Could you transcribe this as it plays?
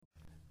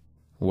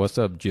What's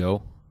up,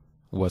 Joe?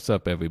 What's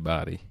up,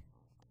 everybody?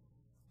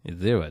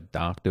 Is there a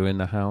doctor in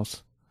the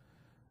house?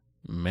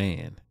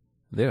 Man,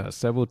 there are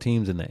several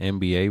teams in the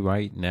NBA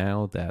right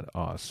now that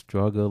are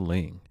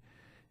struggling,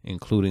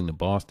 including the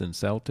Boston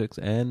Celtics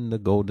and the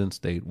Golden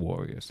State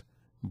Warriors,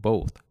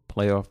 both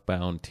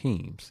playoff-bound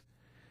teams.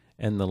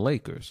 And the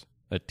Lakers,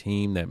 a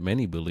team that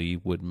many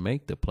believe would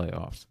make the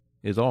playoffs,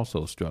 is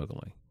also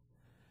struggling.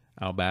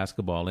 Our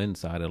basketball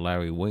insider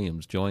Larry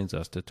Williams joins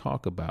us to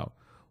talk about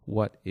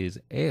what is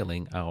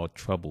ailing our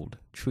troubled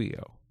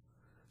trio.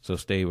 So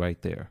stay right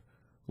there.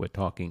 We're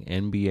talking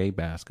NBA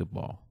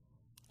basketball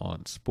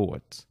on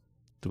Sports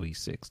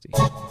 360.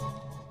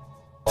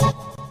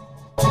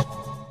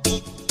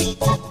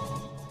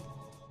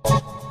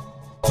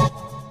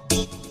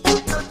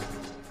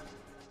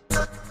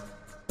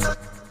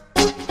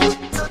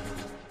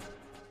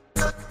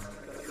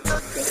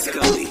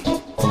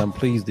 And I'm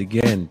pleased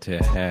again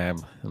to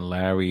have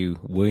Larry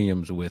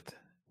Williams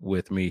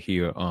with me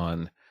here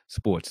on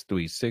Sports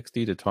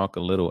 360 to talk a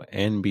little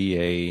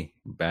NBA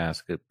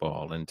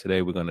basketball. And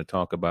today we're going to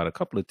talk about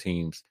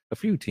a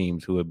few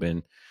teams who have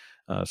been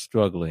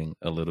struggling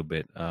a little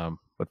bit.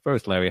 But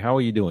first, Larry, how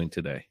are you doing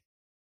today?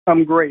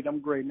 I'm great.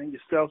 And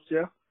yourself,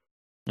 Jeff?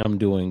 I'm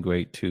doing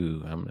great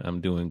too.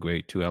 I'm doing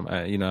great too.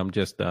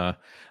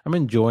 I'm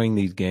enjoying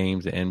these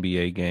games, the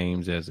NBA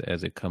games, as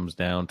it comes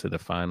down to the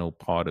final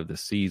part of the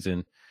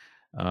season.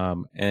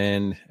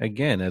 And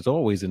again, as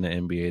always in the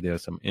NBA, there are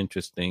some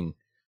interesting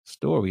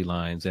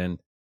storylines. And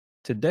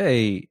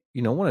today,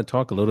 I want to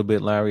talk a little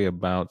bit, Larry,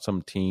 about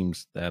some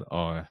teams that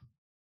are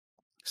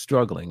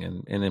struggling,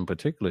 and in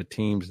particular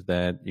teams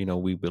that,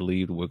 we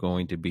believed were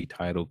going to be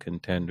title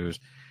contenders,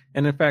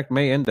 and in fact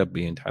may end up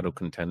being title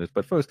contenders.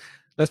 But first,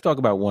 let's talk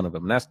about one of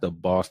them. That's the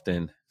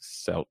Boston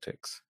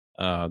Celtics.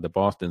 The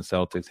Boston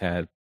Celtics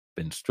had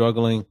been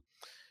struggling.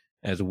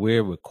 As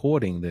we're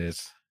recording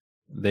this,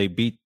 they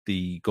beat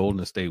the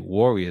Golden State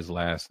Warriors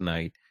last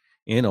night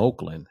in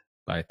Oakland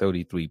by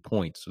 33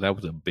 points. So that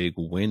was a big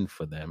win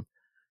for them.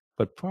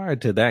 But prior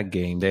to that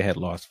game, they had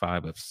lost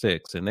 5 of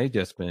 6, and they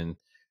just been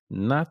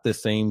not the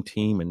same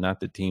team, and not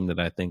the team that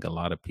I think a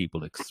lot of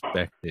people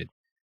expected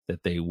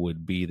that they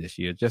would be this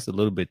year. Just a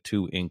little bit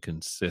too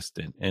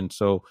inconsistent. And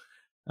so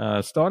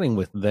starting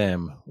with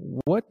them,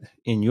 what,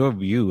 in your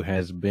view,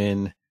 has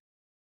been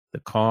the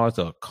cause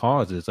or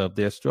causes of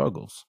their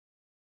struggles?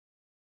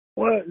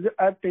 Well,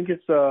 I think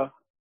it's a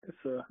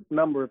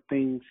number of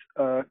things.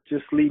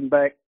 Just leading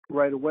back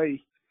right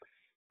away,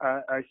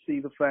 I see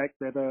the fact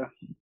that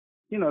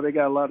they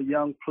got a lot of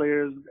young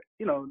players,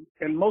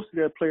 and most of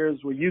their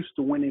players were used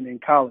to winning in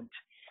college,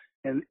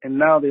 and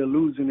now they're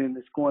losing and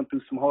it's going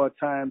through some hard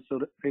times, so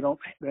that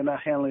they're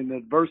not handling the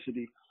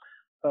adversity.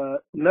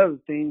 Another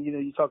thing,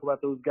 you talk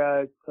about those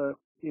guys,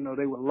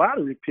 they were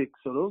lottery picks,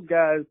 so those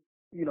guys,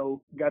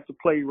 got to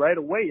play right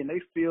away, and they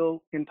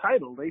feel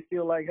entitled. They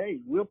feel like, hey,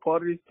 we're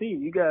part of this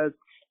team. You guys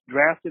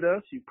drafted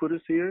us. You put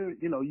us here.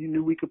 You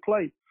knew we could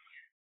play.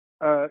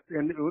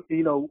 And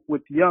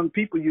with young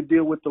people, you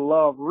deal with the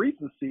law of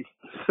recency.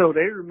 So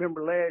they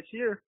remember last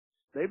year,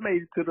 they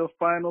made it to the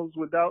finals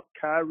without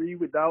Kyrie,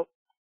 without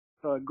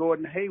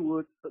Gordon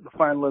Hayward, the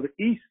final of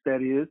the East,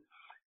 that is,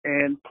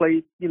 and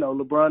played,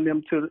 LeBron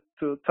them to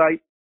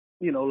tight,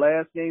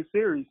 last game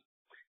series.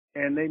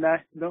 And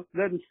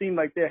doesn't seem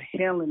like they're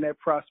handling that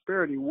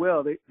prosperity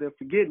well. They're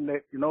forgetting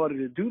that in order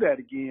to do that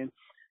again,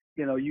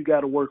 you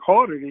got to work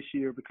harder this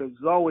year, because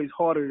it's always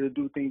harder to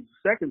do things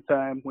the second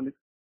time when it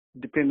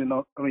depends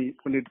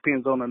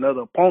on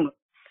another opponent,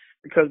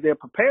 because they're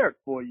prepared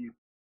for you.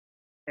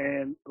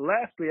 And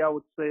lastly, I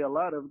would say a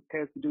lot of it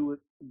has to do with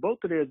both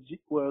of their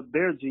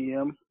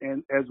GM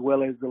and as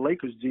well as the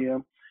Lakers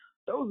GM.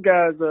 Those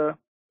guys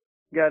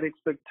got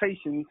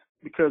expectations,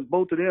 because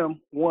both of them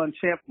won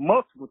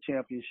multiple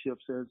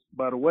championships,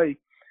 by the way,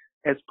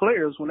 as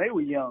players when they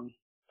were young.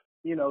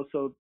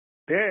 So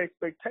their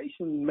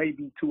expectation may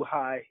be too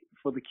high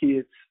for the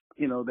kids,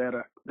 that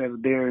are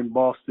there in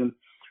Boston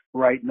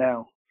right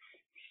now.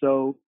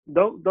 So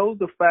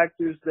those are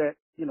factors that,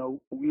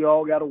 we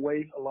all got to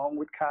weigh, along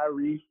with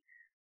Kyrie,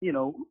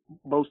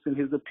 boasting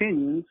his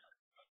opinions.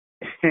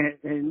 And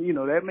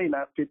that may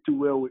not fit too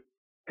well with,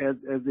 as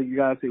the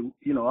guy say,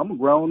 I'm a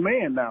grown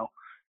man now.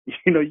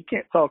 You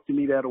can't talk to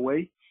me that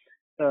way.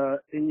 And,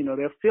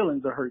 their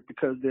feelings are hurt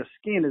because their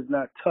skin is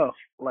not tough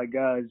like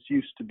guys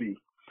used to be.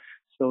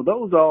 So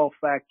those are all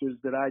factors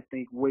that I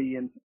think weigh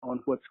in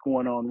on what's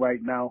going on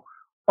right now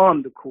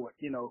on the court.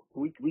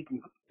 We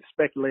can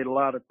speculate a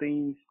lot of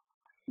things,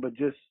 but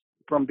just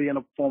from being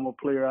a former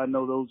player, I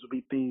know those would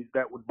be things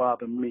that would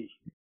bother me,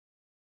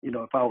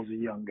 if I was a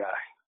young guy.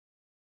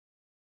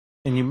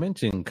 And you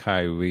mentioned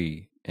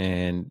Kyrie,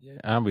 and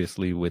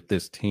obviously with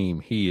this team,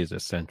 he is a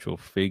central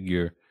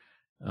figure.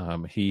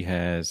 He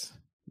has,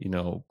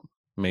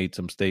 made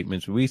some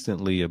statements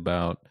recently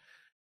about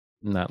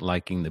not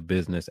liking the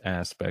business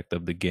aspect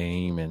of the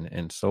game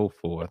and so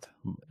forth.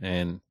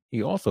 And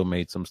he also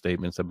made some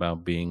statements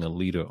about being a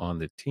leader on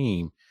the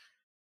team.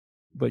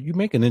 But you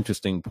make an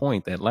interesting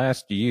point that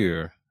last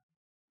year,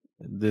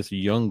 this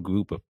young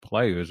group of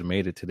players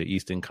made it to the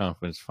Eastern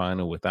Conference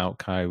Final without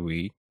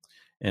Kyrie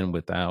and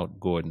without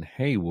Gordon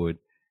Hayward.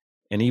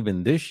 And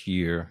even this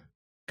year,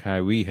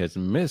 Kyrie has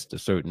missed a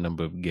certain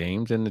number of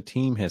games and the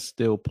team has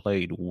still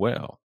played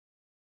well.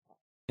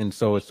 And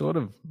so it sort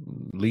of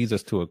leads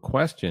us to a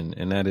question,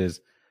 and that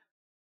is,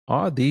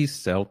 are these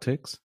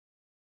Celtics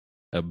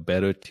a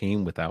better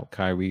team without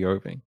Kyrie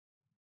Irving?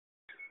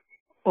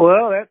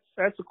 Well,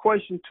 that's a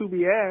question to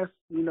be asked,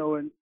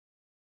 and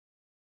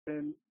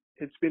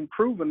it's been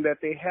proven that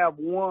they have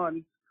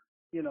won,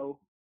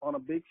 on a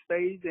big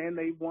stage, and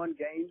they've won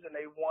games, and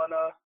they won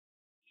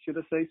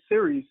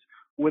series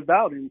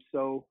without him.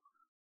 So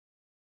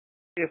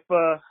if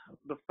the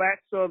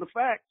facts are the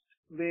facts,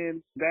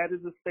 then that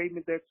is a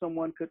statement that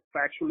someone could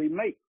factually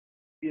make,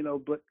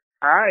 but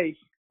I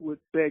would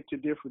beg to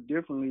differ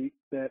differently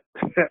that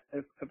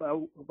if I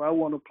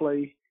wanted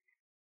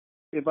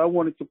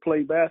to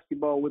play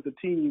basketball with a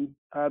team,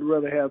 I'd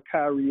rather have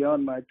Kyrie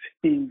on my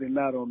team than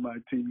not on my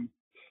team.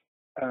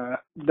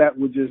 That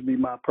would just be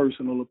my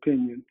personal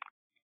opinion.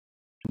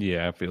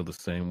 Yeah, I feel the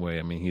same way.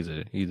 I mean, he's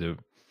a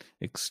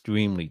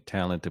extremely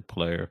talented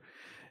player,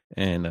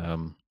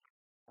 and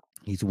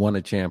he's won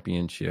a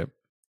championship,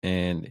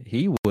 and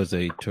he was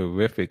a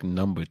terrific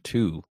number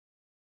 2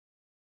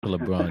 for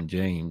LeBron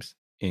James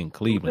in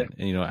Cleveland.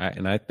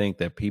 And I think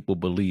that people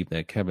believe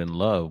that Kevin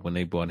Love, when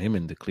they brought him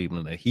into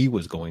Cleveland, that he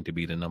was going to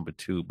be the number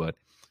 2, but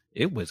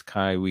it was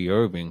Kyrie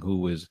Irving who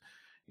was,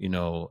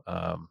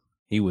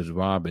 he was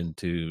Robin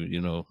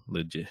to,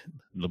 legit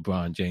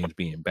LeBron James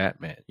being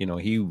Batman.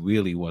 He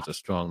really was a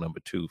strong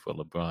number 2 for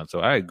LeBron. So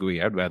I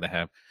agree. I'd rather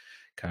have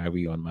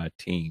Kyrie on my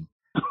team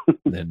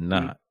than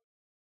not.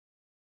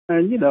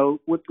 And,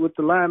 with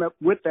the lineup,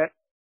 with that,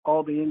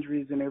 all the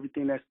injuries and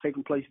everything that's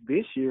taking place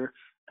this year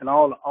and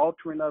all the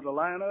altering of the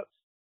lineups,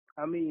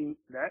 I mean,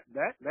 that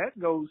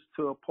goes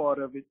to a part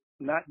of it,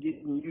 not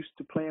getting used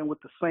to playing with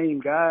the same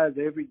guys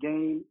every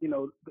game,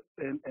 and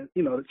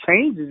the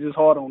change is just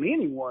hard on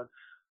anyone,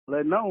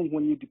 let alone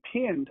when you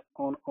depend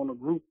on a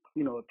group,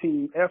 a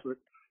team effort,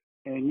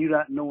 and you're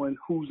not knowing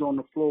who's on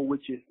the floor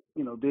with you,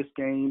 this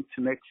game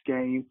to next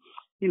game.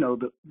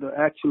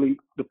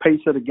 The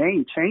pace of the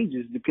game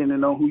changes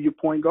depending on who your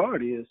point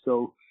guard is.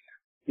 So,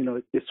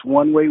 it's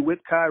one way with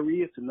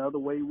Kyrie, it's another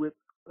way with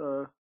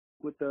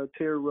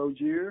Terry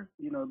Rozier,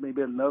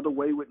 maybe another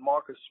way with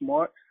Marcus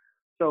Smart.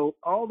 So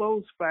all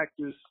those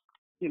factors,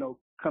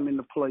 come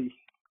into play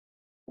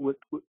with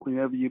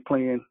whenever you're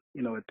playing,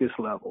 at this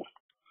level.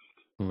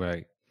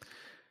 Right.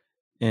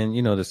 And,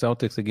 the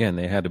Celtics, again,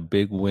 they had a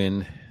big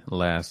win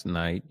last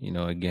night.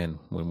 Again,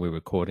 when we're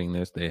recording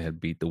this, they had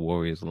beat the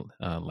Warriors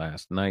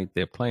last night.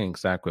 They're playing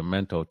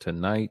Sacramento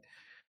tonight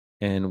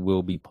and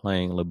will be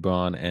playing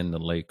LeBron and the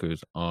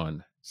Lakers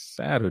on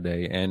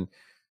Saturday.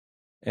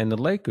 And the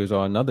Lakers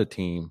are another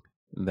team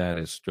that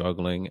is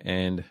struggling.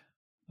 And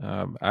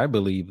I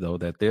believe, though,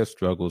 that their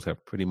struggles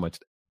have pretty much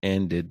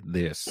ended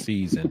their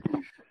season.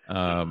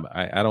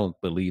 I don't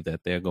believe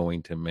that they're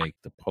going to make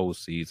the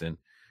postseason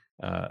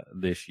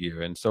this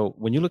year. And so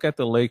when you look at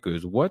the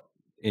Lakers, what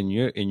in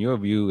your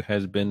view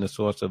has been the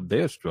source of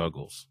their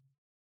struggles?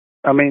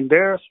 I mean,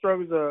 their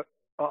struggles are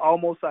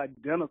almost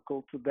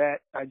identical to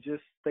that I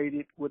just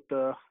stated with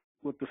the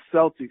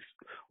Celtics,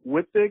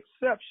 with the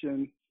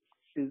exception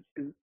is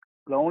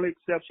the only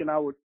exception I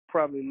would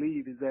probably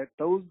leave is that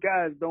those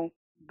guys don't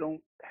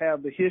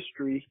have the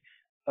history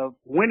of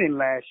winning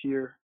last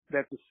year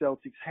that the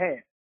Celtics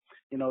had.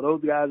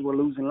 Those guys were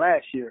losing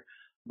last year.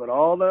 But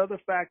all the other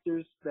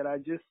factors that I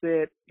just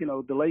said,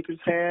 the Lakers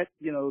had,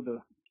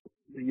 the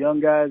young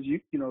guys,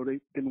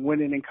 they've been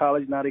winning in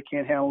college. Now they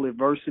can't handle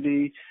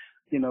adversity,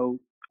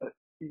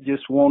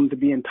 just wanting to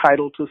be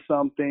entitled to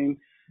something,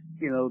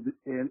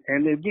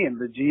 and again,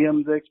 the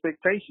GM's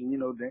expectation,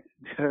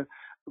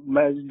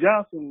 Magic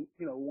Johnson,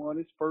 won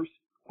his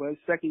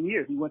second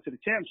year. He went to the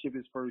championship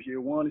his first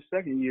year, won his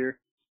second year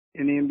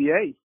in the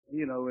NBA,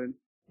 and,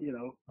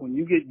 when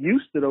you get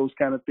used to those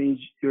kind of things,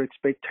 your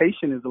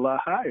expectation is a lot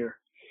higher.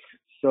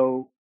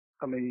 So,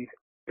 I mean,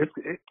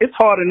 it's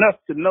hard enough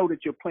to know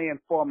that you're playing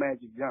for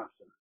Magic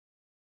Johnson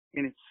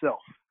in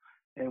itself.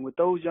 And with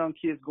those young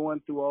kids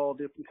going through all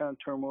different kind of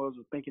turmoils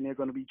of thinking they're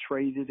going to be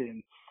traded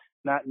and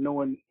not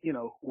knowing,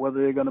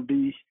 whether they're going to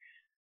be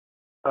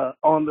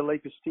on the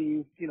Lakers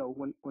team,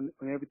 when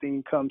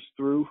everything comes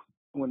through,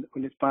 when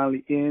it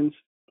finally ends,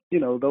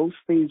 those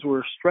things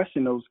were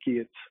stressing those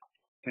kids.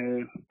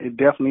 And it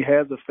definitely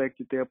has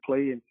affected their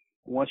play. And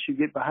once you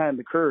get behind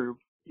the curve,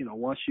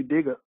 once you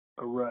dig a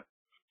rut,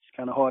 it's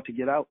kind of hard to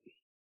get out.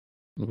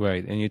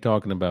 Right. And you're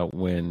talking about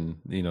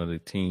when,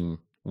 the team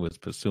was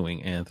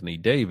pursuing Anthony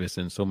Davis,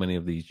 and so many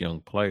of these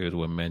young players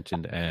were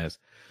mentioned as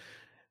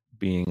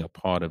being a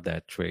part of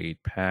that trade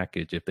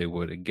package if they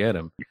were to get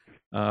him.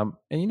 And,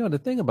 the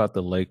thing about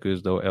the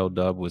Lakers, though,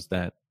 L-Dub, was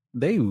that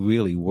they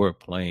really were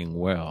playing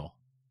well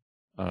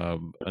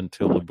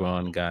until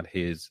LeBron got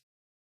his,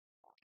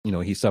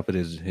 he suffered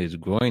his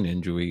groin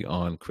injury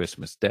on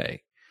Christmas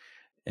Day.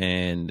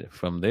 And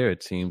from there,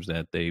 it seems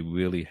that they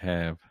really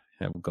have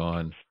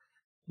gone,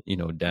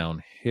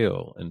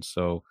 downhill. And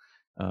so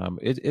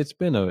It's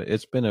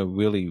been a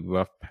really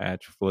rough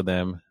patch for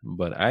them,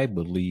 but I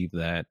believe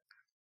that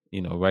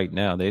right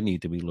now they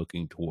need to be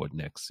looking toward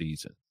next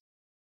season.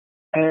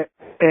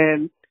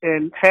 And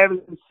and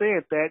having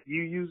said that,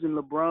 you using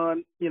LeBron,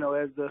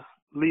 as the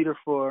leader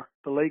for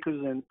the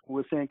Lakers, and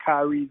we're saying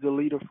Kyrie's the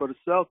leader for the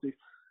Celtics.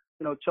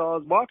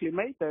 Charles Barkley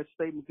made that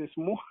statement this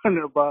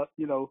morning about,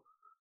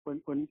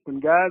 when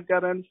guys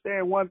got to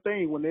understand one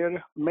thing: when they're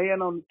the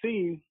man on the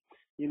team,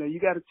 you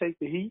got to take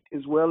the heat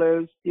as well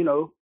as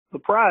the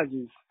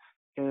prizes.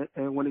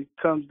 And when it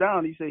comes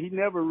down, he said he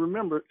never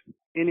remembered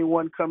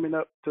anyone coming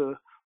up to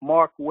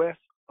Mark West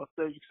or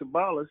Cedric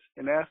Sabalas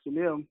and asking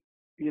them,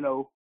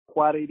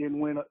 why they didn't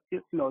win a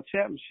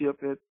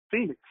championship at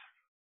Phoenix.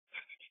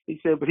 He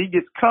said, but he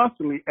gets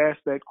constantly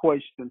asked that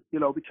question,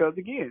 because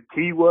again,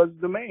 he was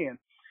the man.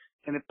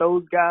 And if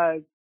those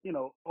guys,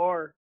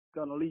 are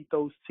going to lead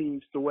those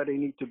teams to where they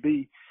need to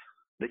be,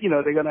 they're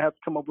going to have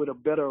to come up with a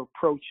better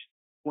approach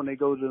when they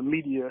go to the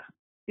media,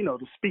 to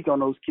speak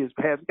on those kids.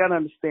 Perhaps got to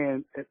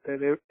understand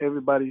that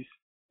everybody's,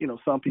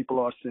 some people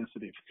are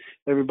sensitive.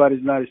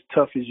 Everybody's not as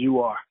tough as you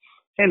are.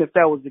 And if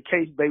that was the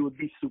case, they would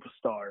be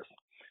superstars.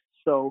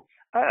 So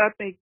I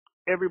think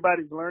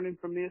everybody's learning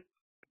from this,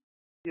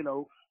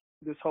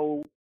 this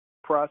whole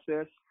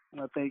process.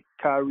 I think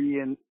Kyrie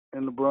and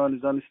LeBron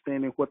is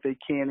understanding what they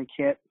can and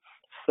can't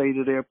say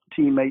to their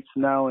teammates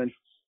now. And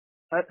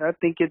I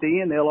think at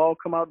the end, they'll all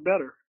come out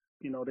better.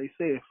 They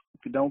say if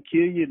it don't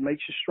kill you, it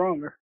makes you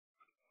stronger.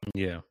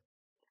 Yeah.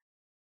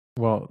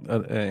 Well,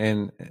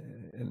 and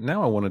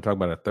now I want to talk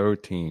about a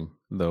third team,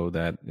 though,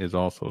 that is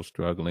also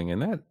struggling,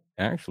 and that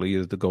actually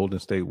is the Golden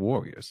State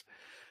Warriors.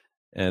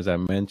 As I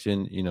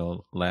mentioned,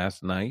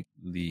 last night,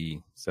 the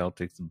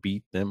Celtics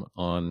beat them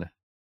on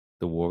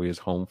the Warriors'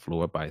 home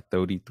floor by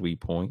 33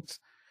 points.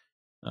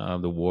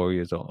 The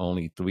Warriors are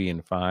only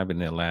 3-5 in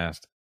their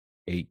last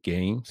 8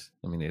 games.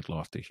 I mean, they've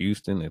lost to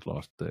Houston, they've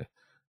lost to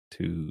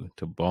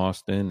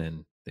Boston,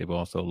 and they've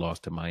also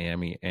lost to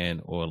Miami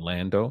and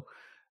Orlando.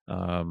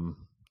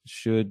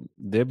 Should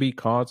there be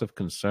cause of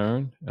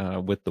concern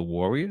with the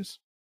Warriors?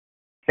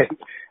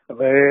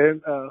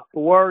 Man, the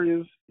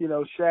Warriors,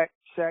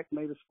 Shaq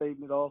made a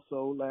statement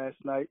also last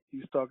night. He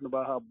was talking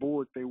about how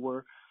bored they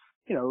were.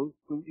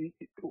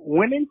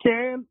 Winning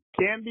can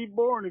be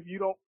boring if you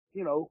don't,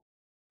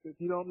 if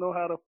you don't know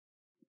how to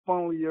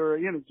funnel your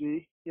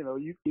energy.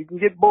 You can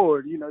get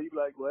bored. You're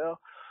like, well,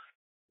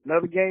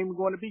 another game we're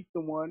going to beat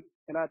someone.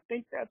 And I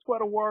think that's what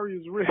the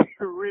Warriors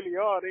really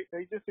are.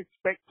 They just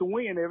expect to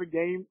win every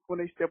game when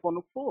they step on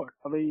the floor.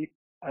 I mean,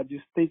 I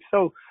just think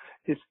so.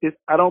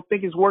 I don't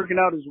think it's working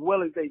out as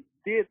well as they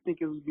did think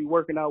it would be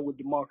working out with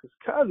DeMarcus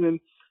Cousins,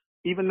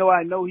 even though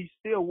I know he's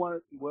still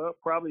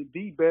probably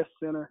the best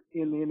center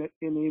in the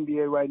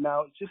NBA right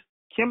now. Just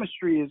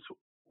chemistry is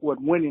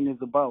what winning is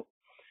about.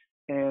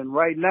 And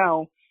right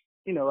now,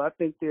 I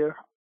think they're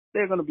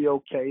going to be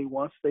okay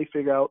once they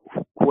figure out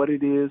what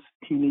it is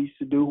he needs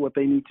to do, what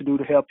they need to do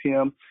to help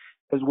him,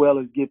 as well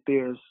as get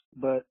theirs.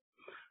 But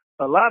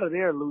a lot of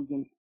their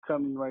losing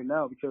coming right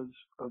now because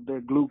of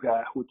their glue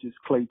guy, which is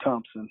Klay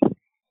Thompson.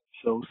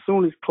 So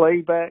soon as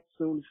Klay back,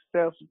 soon as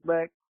Steph's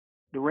back,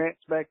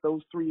 Durant's back,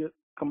 those three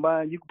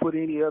combined, you can put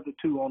any other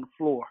two on the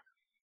floor.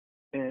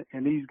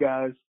 And these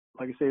guys,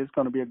 like I said, it's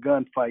going to be a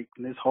gunfight.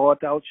 And it's hard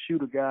to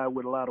outshoot a guy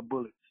with a lot of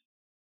bullets.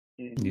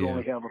 And you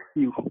only have a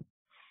few.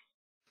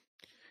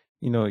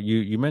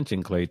 You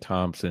mentioned Klay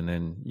Thompson,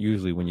 and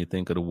usually when you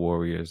think of the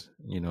Warriors,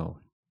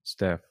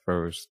 Steph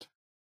first,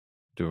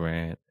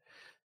 Durant.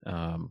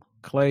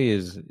 Klay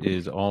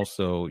is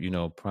also,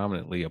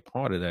 prominently a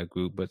part of that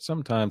group, but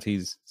sometimes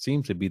he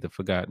seems to be the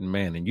forgotten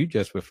man. And you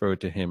just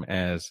referred to him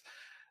as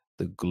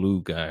the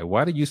glue guy.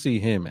 Why do you see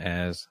him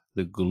as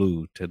the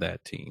glue to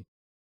that team?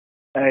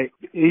 Hey,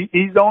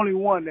 he's the only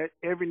one that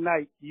every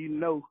night,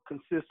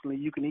 consistently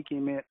you can eke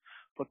him in,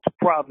 but to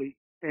probably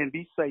and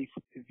be safe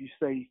if you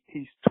say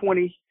he's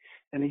 20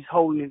 and he's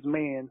holding his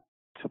man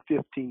to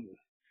 15.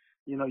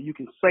 You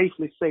can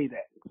safely say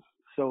that.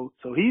 So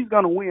he's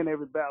going to win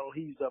every battle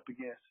he's up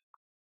against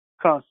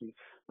constantly.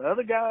 The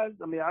other guys,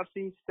 I've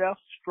seen Steph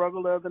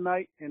struggle the other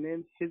night, and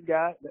then his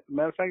guy,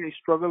 matter of fact, they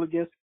struggled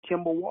against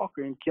Kemba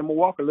Walker, and Kemba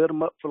Walker lit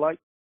him up for like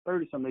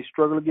 30-something. They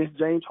struggled against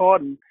James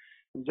Harden,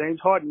 and James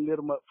Harden lit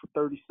him up for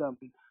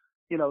 30-something.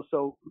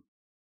 So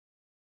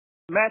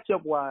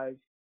matchup-wise,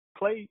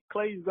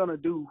 Klay's going to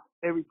do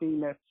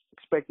everything that's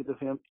expected of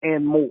him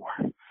and more.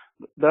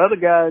 The other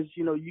guys,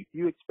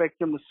 you expect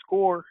them to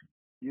score.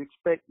 You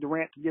expect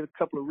Durant to get a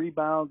couple of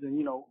rebounds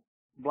and,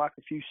 block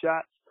a few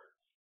shots.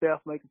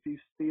 Steph make a few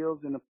steals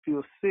and a few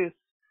assists.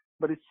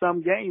 But in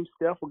some games,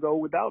 Steph will go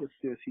without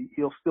assists.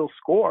 He'll still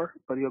score,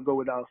 but he'll go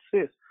without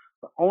assists.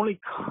 The only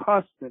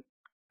constant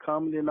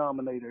common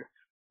denominator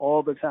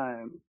all the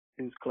time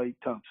is Klay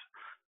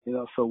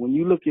Thompson. So when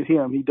you look at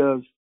him, he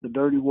does the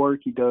dirty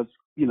work. He does,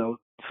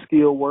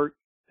 skill work.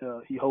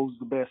 He holds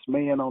the best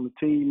man on the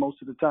team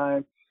most of the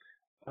time.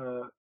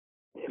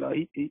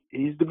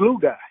 He's the glue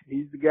guy.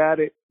 He's the guy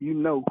that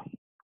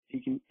he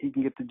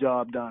can get the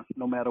job done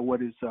no matter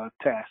what his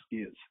task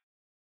is.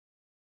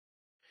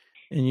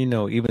 And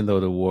even though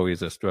the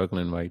Warriors are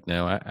struggling right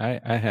now,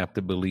 I have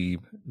to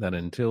believe that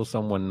until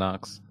someone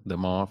knocks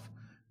them off,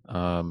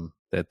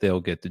 that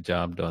they'll get the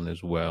job done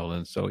as well.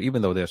 And so,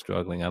 even though they're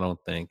struggling, I don't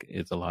think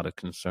it's a lot of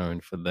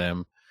concern for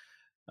them.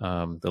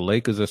 The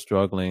Lakers are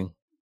struggling.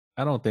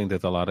 I don't think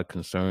there's a lot of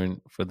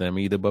concern for them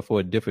either, but for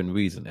a different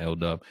reason, L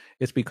Dub.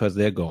 It's because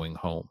they're going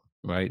home,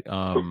 right?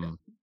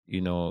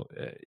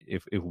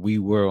 If we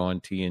were on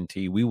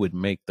TNT, we would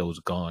make those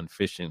gone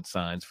fishing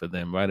signs for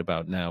them right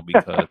about now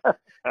because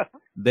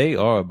they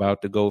are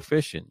about to go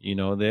fishing.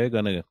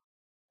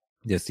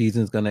 Their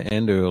season's gonna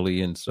end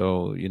early, and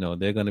so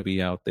they're gonna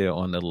be out there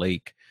on the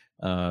lake,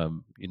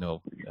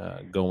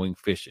 going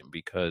fishing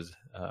because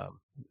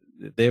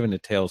they're in a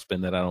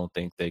tailspin that I don't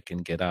think they can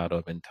get out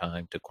of in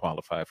time to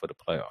qualify for the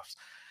playoffs.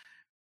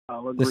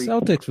 I'll The agree.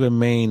 Celtics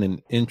remain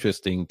an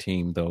interesting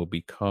team though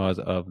because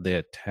of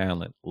their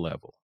talent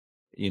level.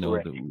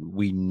 Correct.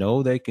 We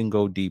know they can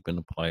go deep in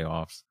the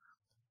playoffs,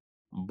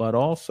 but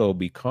also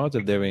because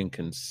of their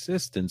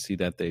inconsistency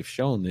that they've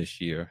shown this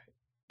year,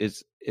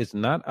 it's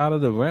not out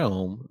of the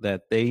realm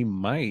that they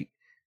might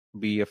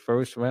be a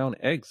first round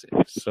exit.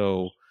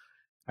 So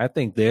I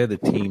think they're the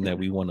team that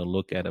we want to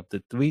look at. Of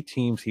the three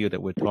teams here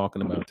that we're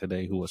talking about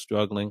today who are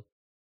struggling,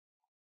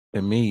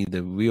 to me,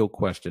 the real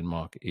question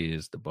mark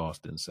is the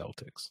Boston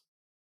Celtics.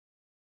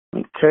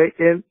 Okay,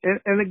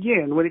 and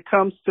again, when it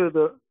comes to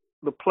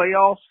the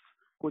playoffs,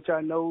 which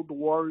I know the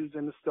Warriors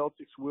and the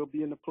Celtics will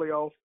be in the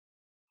playoffs,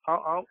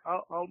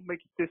 I'll make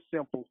it this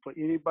simple for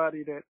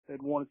anybody that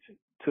wanted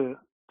to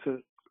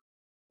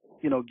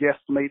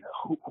guesstimate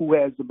who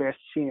has the best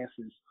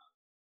chances.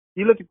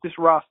 You look at this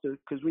roster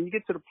because when you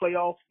get to the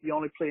playoffs, you're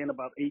only playing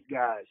about 8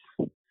 guys.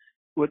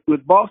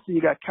 With Boston,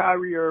 you got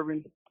Kyrie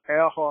Irving,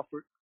 Al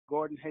Horford,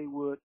 Gordon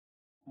Hayward,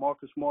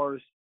 Marcus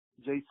Morris,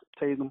 Jason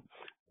Tatum,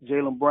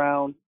 Jaylen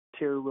Brown,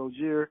 Terry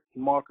Rozier,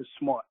 and Marcus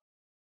Smart.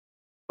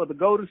 For the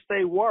Golden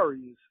State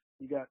Warriors,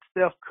 you got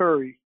Steph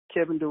Curry,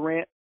 Kevin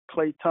Durant,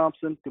 Klay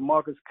Thompson,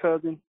 DeMarcus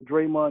Cousins,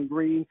 Draymond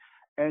Green,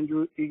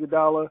 Andrew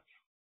Iguodala,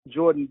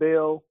 Jordan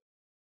Bell,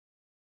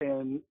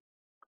 and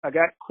I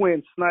got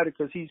Quinn Snyder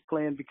because he's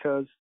playing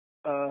because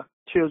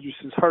Childress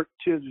is hurt.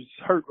 Childress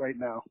is hurt right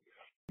now.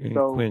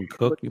 So Quinn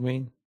Cook, you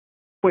mean?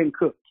 Quinn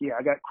Cook. Yeah,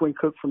 I got Quinn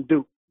Cook from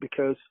Duke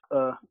because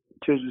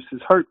Childress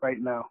is hurt right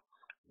now.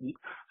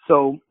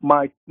 So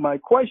my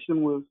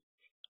question was,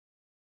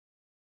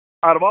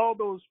 out of all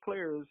those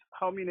players,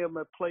 how many of them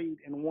have played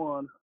and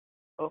won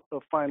a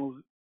finals,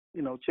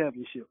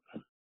 championship?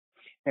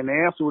 And the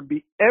answer would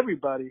be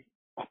everybody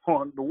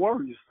on the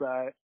Warriors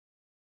side.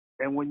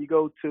 And when you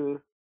go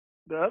to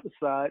the other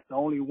side, the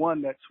only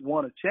one that's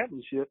won a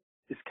championship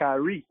is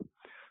Kyrie.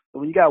 So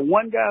when you got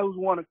one guy who's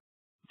won a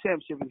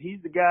championship, and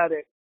he's the guy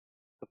that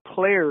the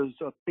players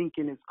are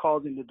thinking is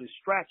causing the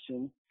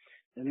distraction,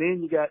 and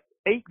then you got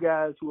 8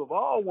 guys who have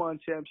all won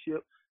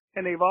championship,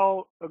 and they've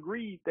all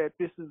agreed that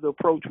this is the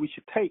approach we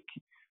should take.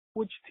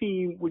 Which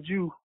team would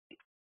you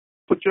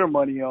put your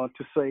money on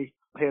to say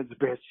has the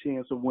best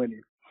chance of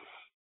winning?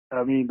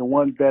 I mean, the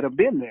ones that have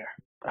been there.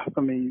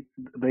 I mean,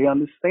 they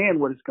understand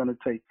what it's going to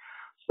take.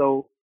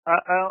 So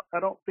I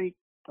don't think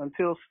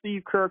until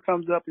Steve Kerr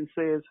comes up and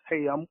says,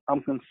 "Hey,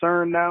 I'm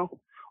concerned now,"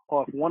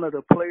 or if one of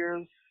the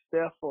players,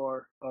 Steph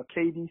or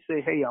KD,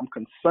 say, "Hey, I'm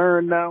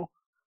concerned now,"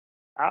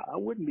 I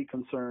wouldn't be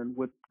concerned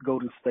with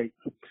Golden State.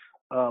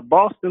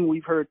 Boston,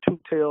 we've heard 2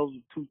 tales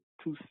of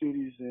two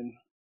cities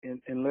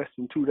in less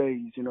than 2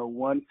 days.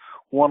 One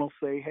will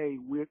say, "Hey,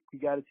 we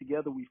got it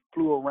together. We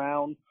flew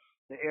around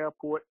the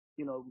airport.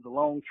 It was a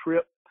long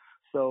trip,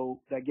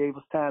 so that gave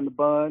us time to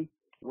bond."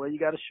 Well, you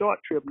got a short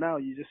trip now.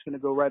 You're just going to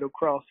go right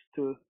across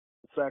to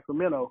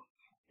Sacramento.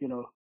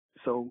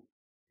 So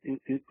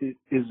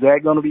is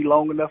that going to be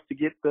long enough to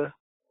get the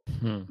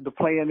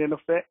plan in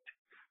effect?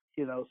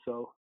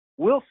 So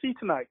we'll see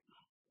tonight.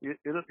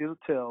 It'll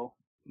tell.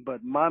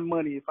 But my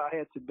money, if I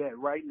had to bet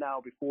right now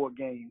before a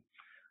game,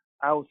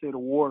 I would say the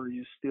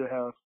Warriors still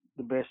have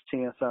the best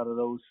chance out of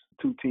those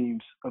 2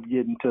 teams of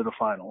getting to the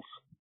finals.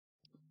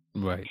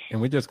 Right. And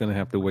we're just going to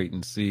have to wait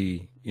and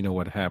see,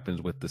 what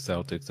happens with the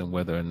Celtics and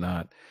whether or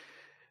not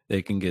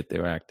they can get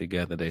their act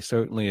together. They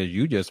certainly, as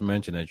you just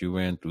mentioned, as you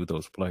ran through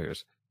those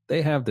players,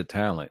 they have the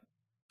talent.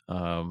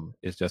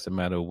 It's just a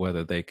matter of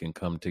whether they can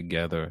come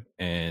together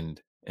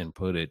and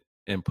put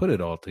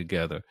it all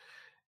together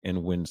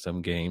and win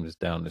some games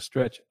down the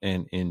stretch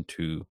and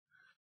into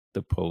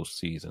the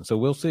postseason. So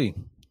we'll see.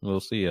 We'll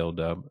see,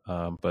 L-Dub.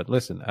 But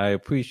listen, I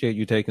appreciate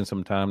you taking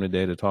some time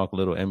today to talk a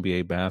little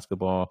NBA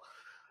basketball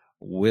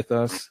with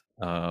us.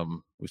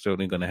 We're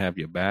certainly going to have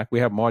you back. We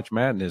have March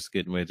Madness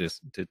getting ready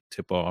to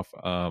tip off.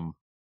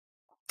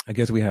 I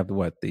guess we have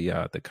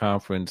the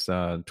conference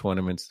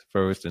tournaments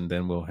first, and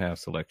then we'll have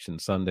Selection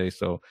Sunday.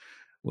 So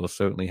we'll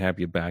certainly have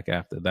you back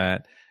after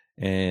that.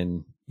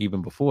 And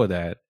even before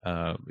that,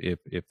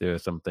 if there are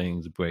some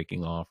things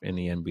breaking off in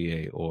the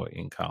NBA or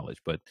in college.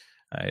 But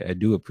I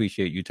do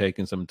appreciate you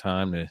taking some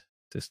time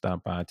to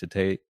stop by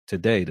today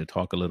to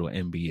talk a little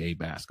NBA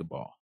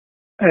basketball.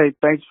 Hey,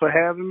 thanks for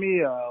having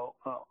me.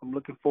 I'm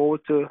looking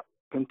forward to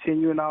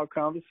continuing our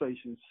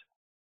conversations.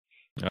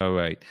 All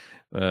right.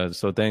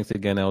 So thanks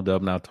again, L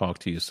Dub, and I'll talk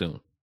to you soon.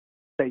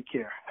 Take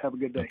care. Have a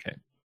good day.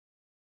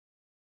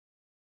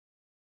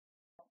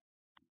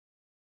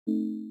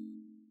 Okay.